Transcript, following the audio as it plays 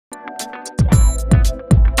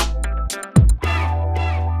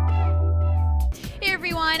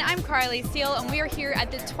Carly Steele, and we are here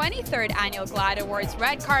at the 23rd Annual Glaad Awards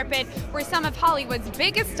red carpet, where some of Hollywood's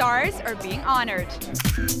biggest stars are being honored.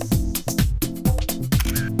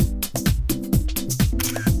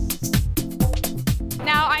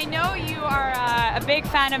 Now, I know you are a big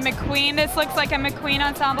fan of McQueen. This looks like a McQueen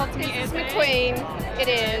ensemble to me, This is isn't McQueen. It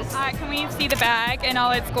is. Can we see the bag in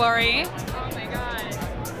all its glory? Oh my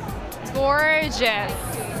God. Gorgeous.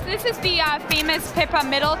 This is the famous Pippa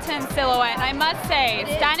Middleton silhouette. And I must say,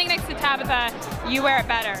 standing next to Tabatha, you wear it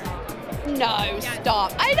better. No,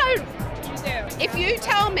 stop. I don't. You do. If you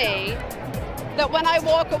tell me that when I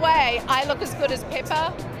walk away, I look as good as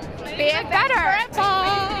Pippa, be it better.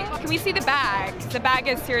 Can we see the bag? The bag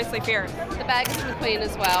is seriously fierce. The bag is McQueen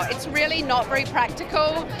as well. It's really not very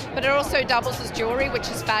practical, but it also doubles as jewelry, which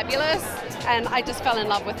is fabulous. And I just fell in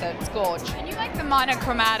love with it. It's gorge. And you like the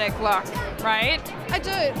monochromatic look, right? I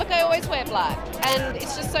do. Look, I always wear black, and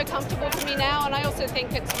it's just so comfortable for me now. And I also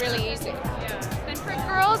think it's really easy. Yeah. And for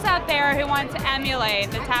girls out there who want to emulate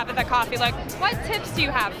the Tabatha Coffey look, what tips do you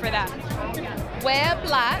have for them? Wear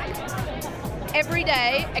black every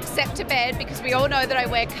day except to bed, because we all know that I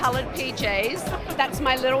wear coloured PJs. That's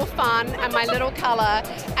my little fun and my little colour.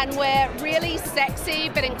 And wear really sexy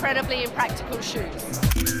but incredibly impractical shoes.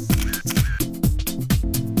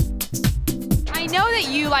 I know that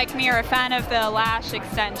you, like me, are a fan of the lash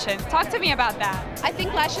extensions. Talk to me about that. I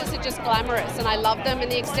think lashes are just glamorous and I love them,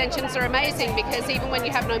 and the extensions are amazing because even when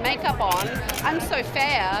you have no makeup on, I'm so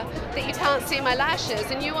fair that you can't see my lashes,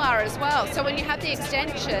 and you are as well. So when you have the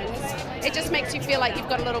extensions, it just makes you feel like you've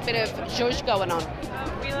got a little bit of zhuzh going on.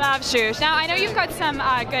 We love zhuzh. Now, I know you've got some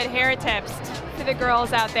good hair tips for the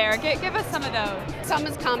girls out there. Give us some of those.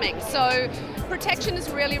 Summer's coming, so protection is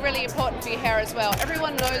really, really important for your hair as well.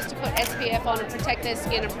 Everyone knows to put SPF on and protect their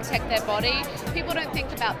skin and protect their body. People don't think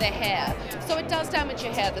about their hair. So it does damage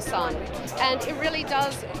your hair, the sun. And it really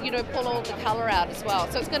does, pull all the colour out as well.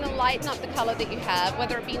 So it's going to lighten up the colour that you have,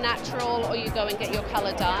 whether it be natural or you go and get your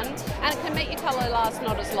colour done. And it can make your colour last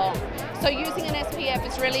not as long. So using an SPF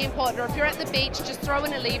is really important. Or if you're at the beach, just throw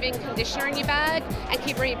in a leave-in conditioner in your bag and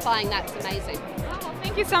keep reapplying that. It's amazing.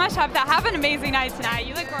 Thank you so much, Tabatha. Have an amazing night tonight.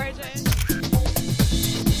 You look gorgeous.